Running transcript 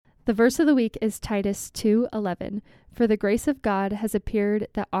The verse of the week is Titus 2:11. For the grace of God has appeared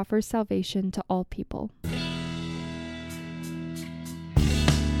that offers salvation to all people.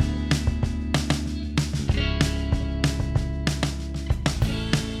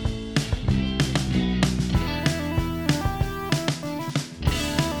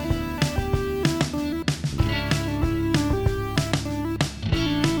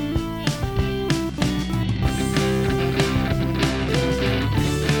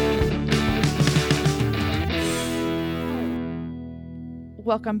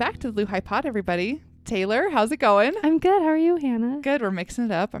 Welcome back to the Blue High Pod, everybody. Taylor, how's it going? I'm good. How are you, Hannah? Good. We're mixing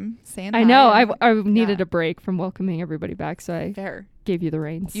it up. I'm saying I know. I needed a break from welcoming everybody back, so I gave you the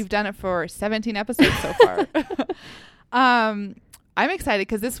reins. You've done it for 17 episodes so far. I'm excited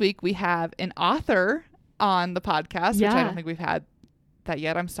because this week we have an author on the podcast, which I don't think we've had that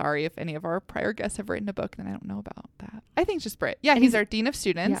yet. I'm sorry if any of our prior guests have written a book and I don't know about that. I think just Britt. Yeah, he's our dean of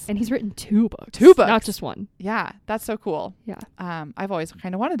students. Yeah, and he's written 2 books. 2 books. Not just one. Yeah, that's so cool. Yeah. I've always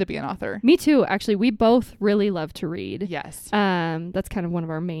kind of wanted to be an author. Me too. Actually, we both really love to read. Yes. That's kind of one of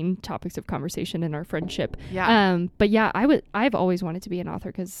our main topics of conversation in our friendship. Yeah. But yeah, I've always wanted to be an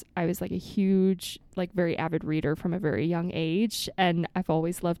author because I was like a huge, like very avid reader from a very young age, and I've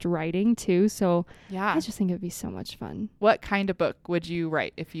always loved writing too. So yeah, I just think it would be so much fun. What kind of book would you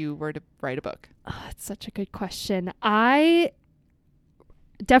write if you were to write a book? Oh, it's such a good question. I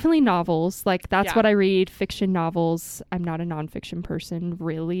definitely novels. Like that's what I read, fiction novels. I'm not a nonfiction person,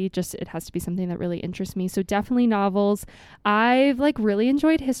 really. Just it has to be something that really interests me. So definitely novels. I've like really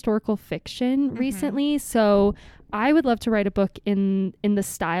enjoyed historical fiction recently. So I would love to write a book in the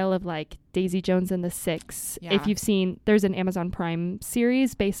style of like Daisy Jones and the Six. Yeah. If you've seen, there's an Amazon Prime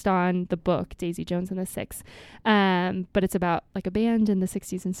series based on the book Daisy Jones and the Six. But it's about like a band in the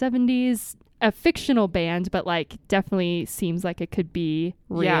 60s and 70s. A fictional band, but like definitely seems like it could be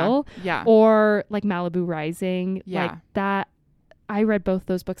real. Yeah. Or like Malibu Rising. Yeah. Like that. I read both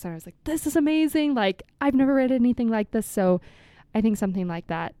those books and I was like, this is amazing. Like I've never read anything like this. So I think something like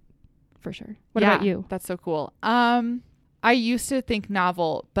that for sure. What about you? That's so cool. I used to think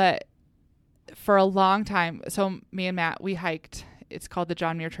novel, but for a long time, so me and Matt, we hiked, it's called the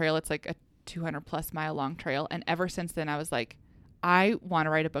John Muir Trail. It's like a 200 plus mile long trail. And ever since then I was like, I want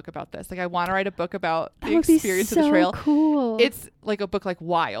to write a book about this. Like I want to write a book about the experience of the trail. Cool. It's like a book like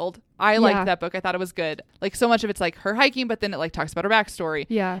Wild. I liked that book. I thought it was good. Like so much of it's like her hiking, but then it like talks about her backstory.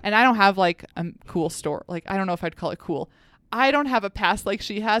 Yeah. And I don't have like a cool story. Like I don't know if I'd call it cool. I don't have a past like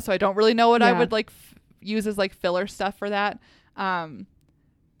she has, so I don't really know what I would like use as like filler stuff for that.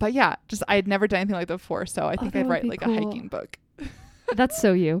 But yeah, just I had never done anything like that before, so I think I'd write like a hiking book. That's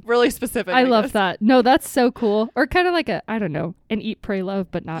so you. Really specific. I love that. No, that's so cool. Or kind of like a, I don't know, an Eat, Pray, Love,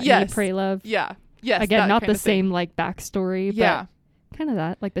 but not an Eat, Pray, Love. Yeah. Yes. Again, not the same like backstory, but kind of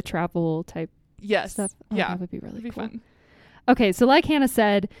that, like the travel type stuff. Oh, that would be really cool. Fun. Okay, so like Hannah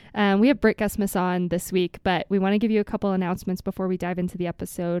said, we have Britt Gusmus on this week, but we want to give you a couple announcements before we dive into the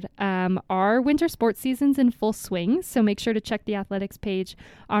episode. Our winter sports season's in full swing, so make sure to check the athletics page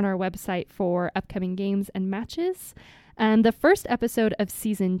on our website for upcoming games and matches. The first episode of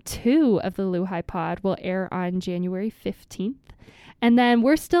season 2 of the Lou High Pod will air on January 15th. And then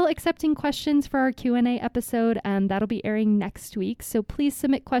we're still accepting questions for our Q&A episode. That'll be airing next week. So please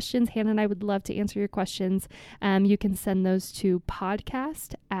submit questions. Hannah and I would love to answer your questions. You can send those to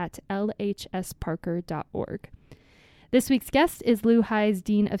podcast@lhsparker.org. This week's guest is Lou High's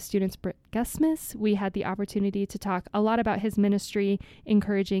Dean of Students, Britt Gusmus. We had the opportunity to talk a lot about his ministry,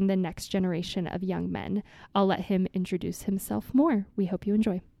 encouraging the next generation of young men. I'll let him introduce himself more. We hope you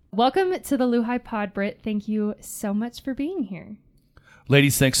enjoy. Welcome to the Lou High Pod, Britt. Thank you so much for being here.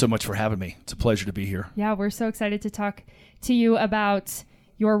 Ladies, thanks so much for having me. It's a pleasure to be here. Yeah, we're so excited to talk to you about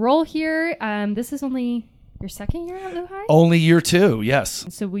your role here. This is only your second year at Lou High? Only year 2, yes.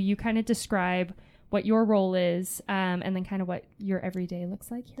 So will you kind of describe what your role is, and then kind of what your everyday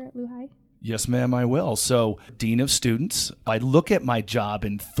looks like here at Lou High? Yes, ma'am, I will. So, Dean of Students, I look at my job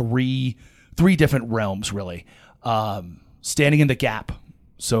in three different realms, really. Standing in the gap.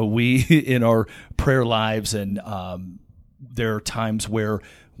 So we, in our prayer lives, and there are times where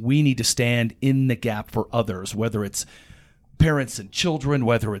we need to stand in the gap for others, whether it's parents and children,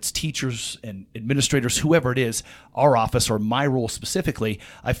 whether it's teachers and administrators, whoever it is, our office or my role specifically,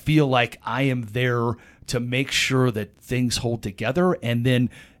 I feel like I am there to make sure that things hold together. And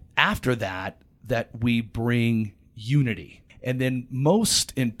then after that we bring unity. And then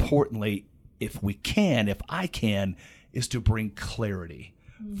most importantly, if I can, is to bring clarity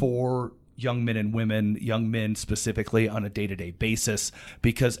for young men and women, young men specifically on a day-to-day basis,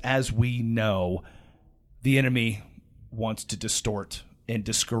 because as we know, the enemy wants to distort and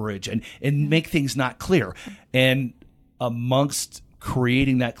discourage and make things not clear. And amongst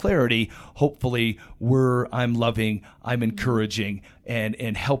creating that clarity, hopefully I'm loving, I'm encouraging,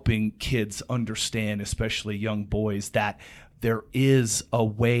 and helping kids understand, especially young boys, that there is a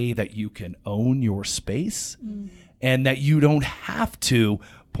way that you can own your space and that you don't have to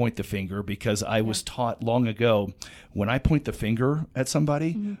point the finger, because I was taught long ago, when I point the finger at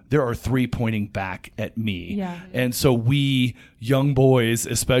somebody, there are 3 pointing back at me. Yeah. And so we young boys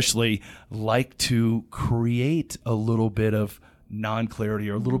especially like to create a little bit of non-clarity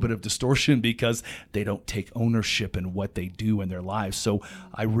or a little bit of distortion because they don't take ownership in what they do in their lives. So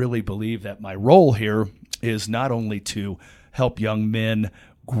I really believe that my role here is not only to help young men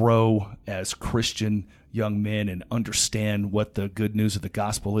grow as Christian young men and understand what the good news of the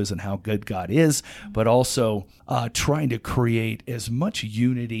gospel is and how good God is, but also trying to create as much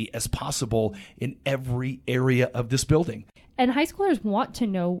unity as possible in every area of this building. And high schoolers want to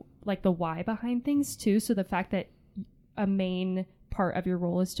know like the why behind things too. So the fact that a main part of your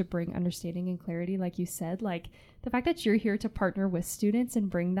role is to bring understanding and clarity, like you said, like the fact that you're here to partner with students and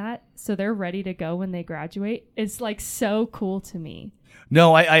bring that so they're ready to go when they graduate is like so cool to me.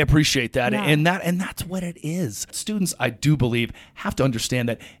 No, I appreciate that. Yeah. And that's what it is. Students, I do believe, have to understand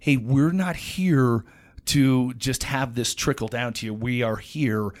that, hey, we're not here to just have this trickle down to you. We are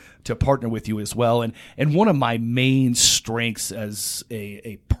here to partner with you as well. And one of my main strengths as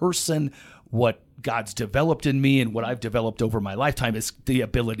a person, what God's developed in me and what I've developed over my lifetime, is the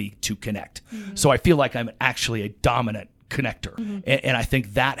ability to connect. So I feel like I'm actually a dominant connector. And I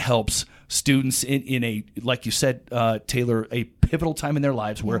think that helps students in a, like you said, Taylor, a pivotal time in their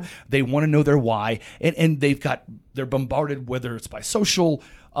lives where they want to know their why, and they're bombarded, whether it's by social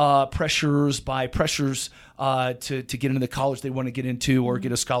pressures, by pressures to get into the college they want to get into or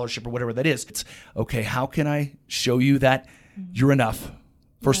get a scholarship or whatever that is. It's okay, how can I show you that you're enough?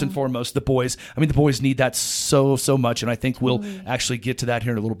 First and foremost, the boys need that so much, and I think we'll actually get to that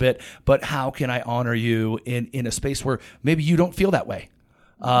here in a little bit. But how can I honor you in a space where maybe you don't feel that way?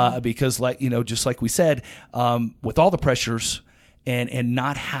 Because just like we said, with all the pressures and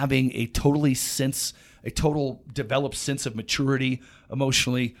not having a total developed sense of maturity,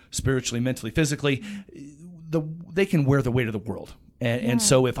 emotionally, spiritually, mentally, physically, they can wear the weight of the world. And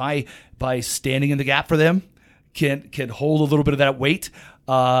so if I, by standing in the gap for them, can hold a little bit of that weight,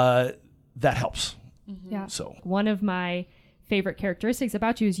 that helps. Yeah. So one of my favorite characteristics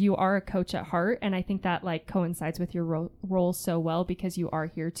about you is you are a coach at heart, and I think that like coincides with your role so well, because you are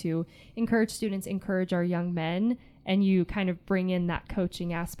here to encourage students, encourage our young men, and you kind of bring in that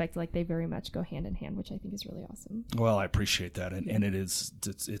coaching aspect. Like they very much go hand in hand, which I think is really awesome. Well, I appreciate that, and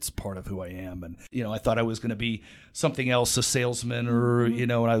it's part of who I am. And I thought I was going to be something else, a salesman, or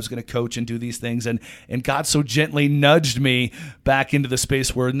and I was going to coach and do these things, and God so gently nudged me back into the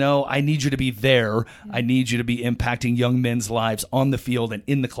space where, no, I need you to be there. I need you to be impacting young men's lives on the field and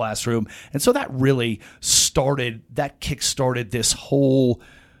in the classroom. And so that really kick-started this whole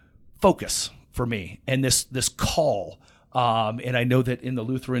focus for me and this call. And I know that in the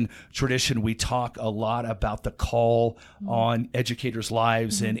Lutheran tradition, we talk a lot about the call on educators'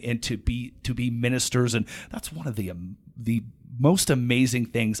 lives and to be ministers. And that's one of the most amazing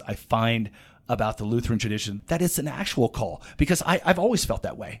things I find about the Lutheran tradition, that it's an actual call, because I've always felt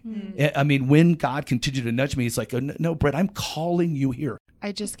that way. I mean, when God continued to nudge me, it's like, no, Brett, I'm calling you here.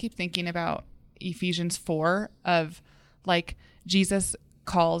 I just keep thinking about Ephesians 4 of like Jesus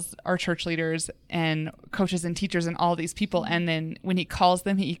calls our church leaders and coaches and teachers and all these people, and then when he calls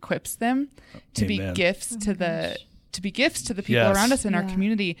them, he equips them to be gifts to the people around us in our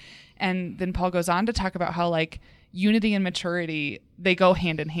community. And then Paul goes on to talk about how like unity and maturity, they go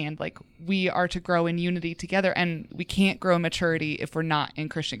hand in hand. Like we are to grow in unity together, and we can't grow in maturity if we're not in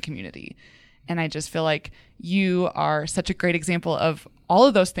Christian community. And I just feel like you are such a great example of all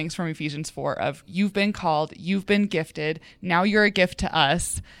of those things from Ephesians 4 of you've been called, you've been gifted, now you're a gift to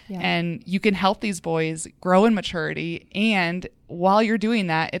us, and you can help these boys grow in maturity. And while you're doing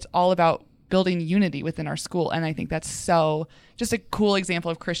that, it's all about building unity within our school. And I think that's so just a cool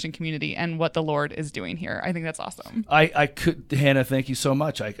example of Christian community and what the Lord is doing here. I think that's awesome. Hannah, thank you so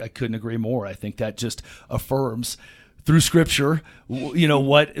much. I couldn't agree more. I think that just affirms through Scripture,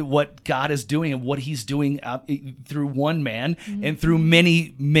 what God is doing and what He's doing through one man and through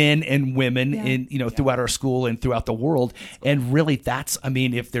many men and women throughout our school and throughout the world. And really,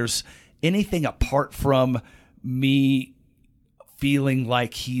 if there's anything apart from me feeling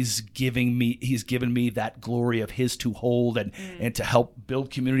like He's given me that glory of His to hold and to help build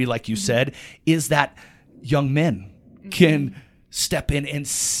community, like you said, is that young men can step in and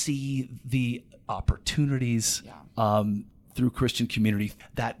see the opportunities through Christian community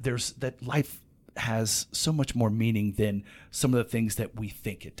that that life has so much more meaning than some of the things that we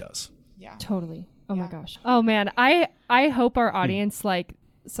think it does. Yeah. Totally. Oh my gosh. Oh man. I hope our audience, like,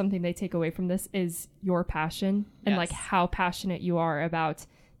 something they take away from this is your passion and like how passionate you are about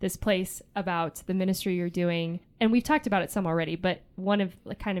this place, about the ministry you're doing. And we've talked about it some already, but one of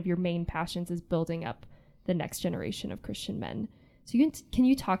like kind of your main passions is building up the next generation of Christian men. So can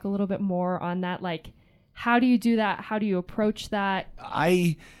you talk a little bit more on that? Like, how do you do that? How do you approach that?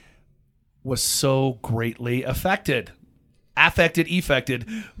 I was so greatly affected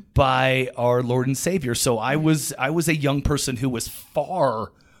by our Lord and Savior. So I was a young person who was far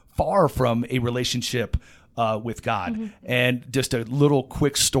from a relationship with God. Mm-hmm. And just a little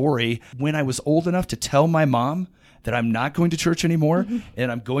quick story. When I was old enough to tell my mom that I'm not going to church anymore, mm-hmm.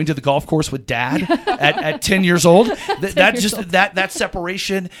 and I'm going to the golf course with Dad at 10 years old, that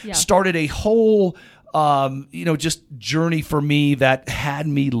separation started a whole just journey for me that had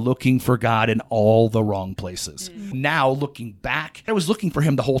me looking for God in all the wrong places. Mm-hmm. Now, looking back, I was looking for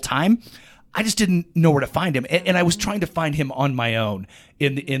him the whole time. I just didn't know where to find him. And I was trying to find him on my own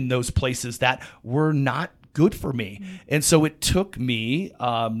in those places that were not good for me. Mm-hmm. And so it took me,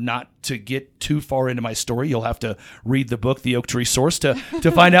 not to get too far into my story. You'll have to read the book, The Oak Tree Source, to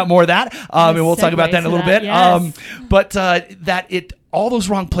find out more of that. And we'll talk about that in a little bit. Yes. But all those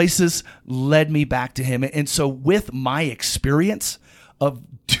wrong places led me back to him. And so with my experience of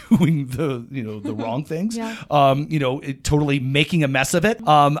doing the wrong things, totally making a mess of it.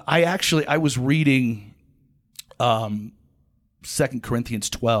 I was reading 2 Corinthians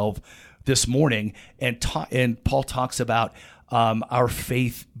 12 this morning, and Paul talks about our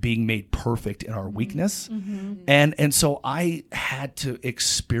faith being made perfect in our weakness. Mm-hmm. And so I had to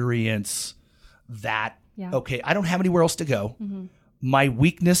experience that. Yeah. Okay, I don't have anywhere else to go. Mm-hmm. My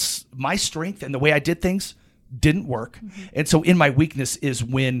weakness, my strength, and the way I did things didn't work. Mm-hmm. And so in my weakness is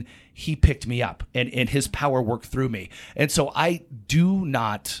when he picked me up and his power worked through me. And so I do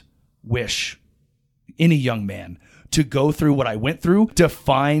not wish any young man to go through what I went through, to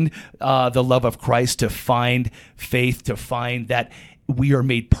find the love of Christ, to find faith, to find that we are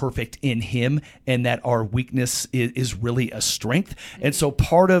made perfect in him and that our weakness is really a strength. And so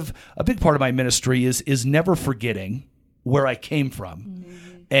a big part of my ministry is never forgetting where I came from. Mm-hmm.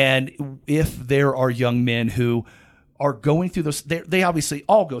 And if there are young men who are going through those, they obviously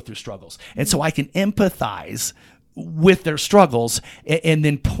all go through struggles. And so I can empathize with their struggles and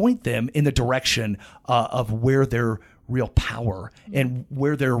then point them in the direction of where their real power and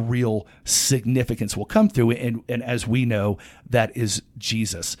where their real significance will come through. And as we know, that is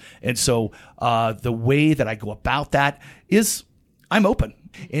Jesus. And so the way that I go about that is I'm open.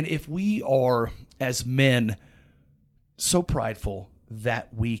 And if we are, as men, so prideful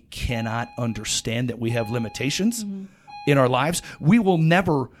that we cannot understand that we have limitations in our lives, we'll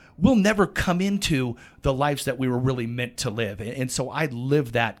never come into the lives that we were really meant to live. And so I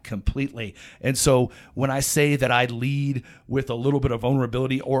live that completely. And so when I say that I lead with a little bit of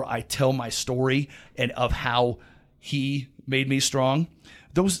vulnerability, or I tell my story and of how he made me strong,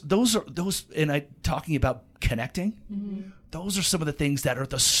 those and I talking about connecting, those are some of the things that are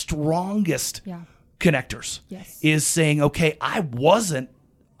the strongest connectors. Yes. Is saying, okay, I wasn't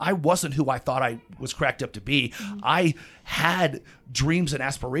who I thought I was cracked up to be. Mm-hmm. I had dreams and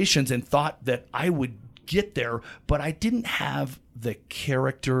aspirations and thought that I would get there, but I didn't have the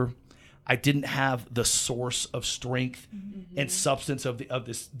character. I didn't have the source of strength and substance of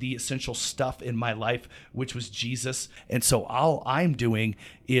the essential stuff in my life, which was Jesus. And so all I'm doing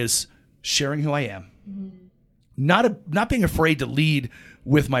is sharing who I am, not being afraid to lead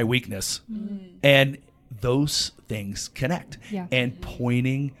with my weakness, and those things connect, and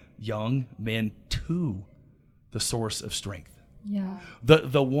pointing young men to the source of strength,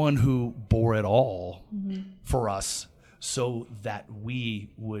 the one who bore it all for us, so that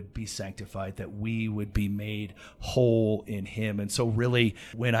we would be sanctified, that we would be made whole in him. And so really,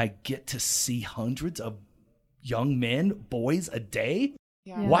 when I get to see hundreds of young men, boys a day,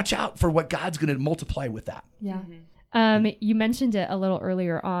 watch out for what God's going to multiply with that. Yeah. You mentioned it a little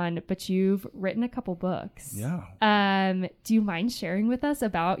earlier on, but you've written a couple books. Yeah. Do you mind sharing with us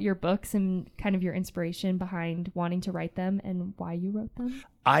about your books and kind of your inspiration behind wanting to write them and why you wrote them?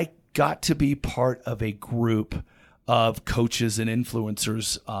 I got to be part of a group of coaches and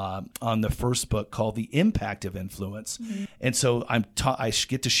influencers on the first book called The Impact of Influence. Mm-hmm. And so I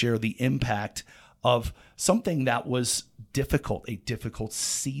get to share the impact of something that was difficult, a difficult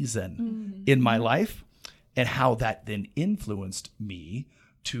season in my life, and how that then influenced me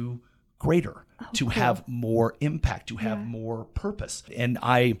to greater, have more impact, to have more purpose. And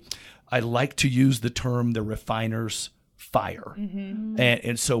I like to use the term the refiner's fire.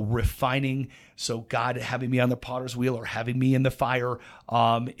 And so refining, so God having me on the potter's wheel or having me in the fire,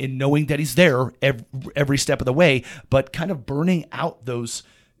 and knowing that he's there every step of the way, but kind of burning out those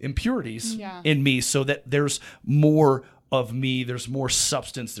impurities in me so that there's more of me, there's more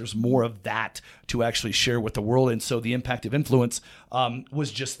substance, there's more of that to actually share with the world. And so the impact of influence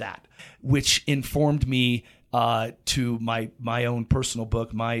was just that, which informed me to my own personal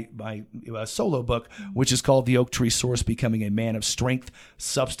book, my solo book, which is called The Oak Tree Source: Becoming a Man of Strength,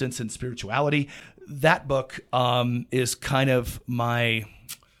 Substance, and Spirituality. That book is kind of my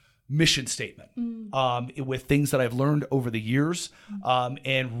mission statement with things that I've learned over the years,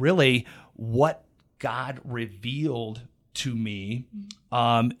 and really what God revealed to me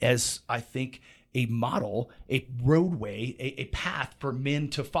as, I think, a model, a roadway, a path for men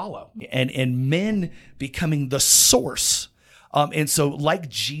to follow, and men becoming the source. And so like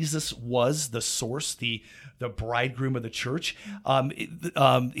Jesus was the source, the bridegroom of the church, Paul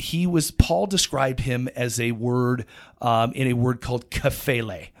described him as a word, in a word called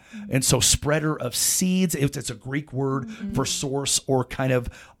kephele. And so spreader of seeds, it's a Greek word for source, or kind of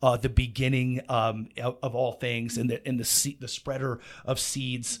the beginning of all things, and the spreader of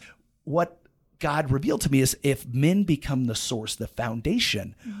seeds. What God revealed to me is, if men become the source, the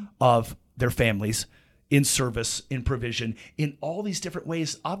foundation of their families, in service, in provision, in all these different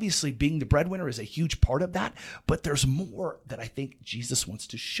ways, obviously being the breadwinner is a huge part of that, but there's more that I think Jesus wants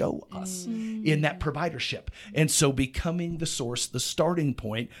to show us in that providership. And so becoming the source, the starting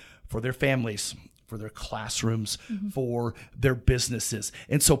point for their families, for their classrooms, for their businesses.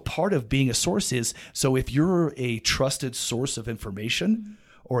 And so part of being a source is, so if you're a trusted source of information,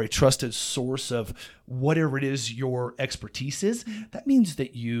 or a trusted source of whatever it is your expertise is, that means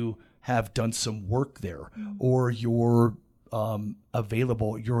that you have done some work there, or you're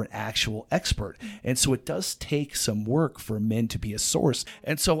available, you're an actual expert. And so it does take some work for men to be a source.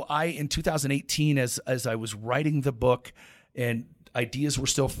 And so in 2018, as I was writing the book and ideas were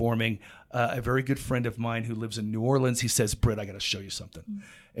still forming, a very good friend of mine who lives in New Orleans, he says, "Britt, I got to show you something."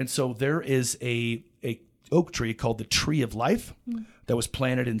 And so there is a oak tree called the Tree of Life that was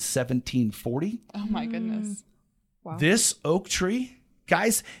planted in 1740. Oh my goodness. Wow. This oak tree,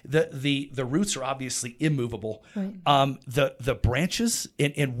 guys, the roots are obviously immovable. Right. The branches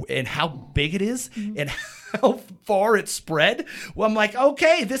and how big it is and how far it's spread. Well, I'm like,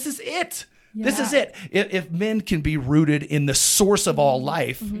 okay, this is it. Yeah. This is it. If men can be rooted in the source of all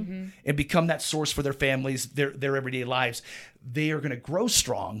life and become that source for their families, their everyday lives, they are going to grow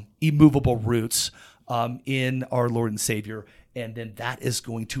strong, immovable roots in our Lord and Savior. And then that is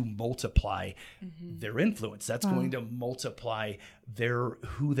going to multiply their influence. That's going to multiply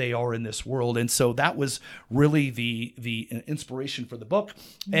who they are in this world. And so that was really the inspiration for the book,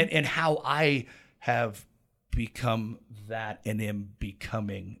 and how I have become that and am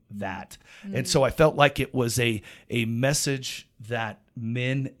becoming that. And so I felt like it was a message that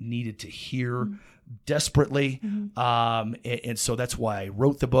men needed to hear desperately. And so that's why I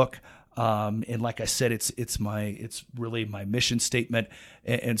wrote the book. And like I said, it's really my mission statement.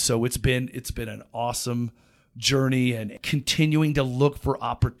 And so it's been an awesome journey, and continuing to look for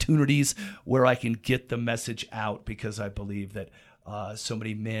opportunities where I can get the message out, because I believe that so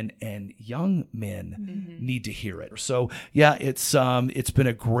many men and young men need to hear it. So yeah, it's been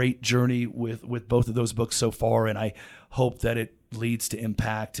a great journey with both of those books so far, and I hope that it leads to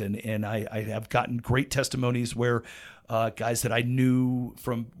impact. And I have gotten great testimonies where guys that I knew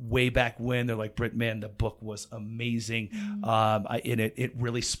from way back when, they're like, "Britt, man, the book was amazing. And it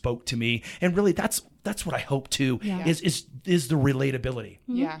really spoke to me." And really, that's what I hope too, is the relatability.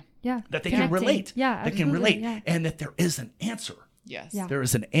 Yeah. That they can relate. Yeah. That can relate. Yeah. And that there is an answer. Yes. Yeah. There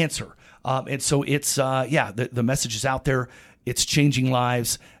is an answer. And so it's, the message is out there. It's changing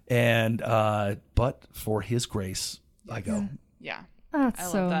lives. And, but for his grace, I go. Yeah. Oh,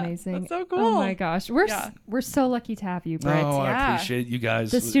 that's so amazing. That's so cool. Oh my gosh. We're so lucky to have you, Britt. Oh, I appreciate you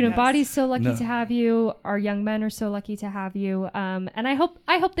guys. The student body's so lucky to have you. Our young men are so lucky to have you. And I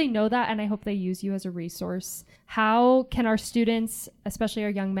hope they know that, and I hope they use you as a resource. How can our students, especially our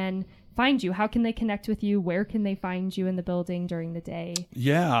young men, find you? How can they connect with you? Where can they find you in the building during the day?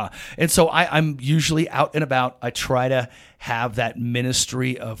 Yeah. And so I'm usually out and about. I try to have that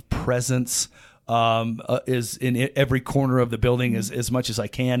ministry of presence, is in every corner of the building as much as I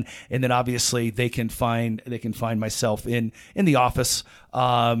can, and then obviously they can find myself in the office,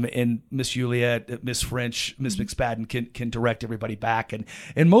 and Miss Juliet, Miss French, Miss McSpadden can direct everybody back, and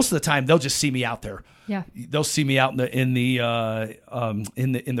most of the time they'll just see me out there. Yeah, they'll see me out in the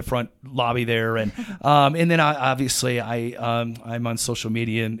front lobby there, and then obviously I'm on social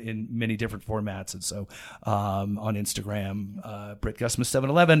media in many different formats, and so on Instagram, Britt Gusmus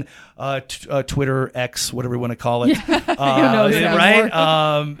 711, Twitter, X, whatever you want to call it, right?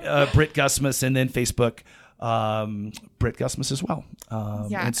 Britt Gusmus, and then Facebook. Britt Gusmus as well.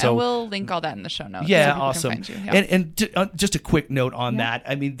 And we'll link all that in the show notes. Yeah, so awesome. And just a quick note on that.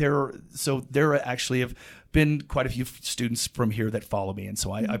 I mean, there actually have been quite a few students from here that follow me, and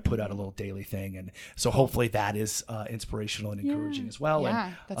so I put out a little daily thing, and so hopefully that is inspirational and encouraging as well. Yeah,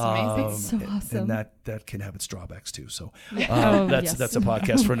 and, that's amazing. That's so awesome. And that can have its drawbacks too. So that's a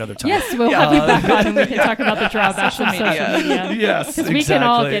podcast for another time. Yes, we'll have you back on, and we can talk about the drawbacks of social media. Yes, exactly. We can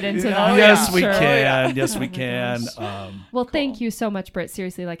all get into that. Yes, we can. Yes, we can. Well, thank you so much, Britt.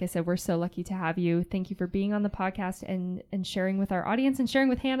 Seriously, like I said, we're so lucky to have you. Thank you for being on the podcast and sharing with our audience and sharing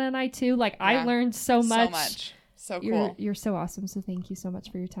with Hannah and I too. I learned so much. So cool. You're so awesome. So thank you so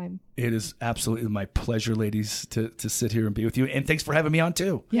much for your time. It is absolutely my pleasure, ladies, to sit here and be with you. And thanks for having me on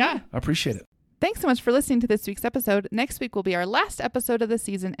too. Yeah. I appreciate it. Thanks so much for listening to this week's episode. Next week will be our last episode of the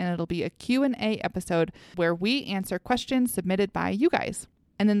season, and it'll be a Q&A episode where we answer questions submitted by you guys.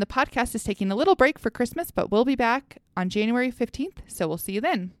 And then the podcast is taking a little break for Christmas, but we'll be back on January 15th. So we'll see you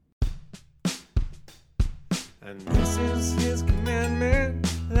then. And this is his commandment,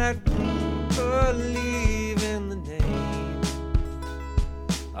 that we believe in the name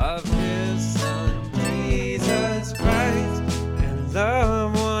of his Son, Jesus Christ, and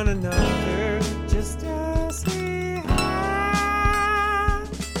love one another just as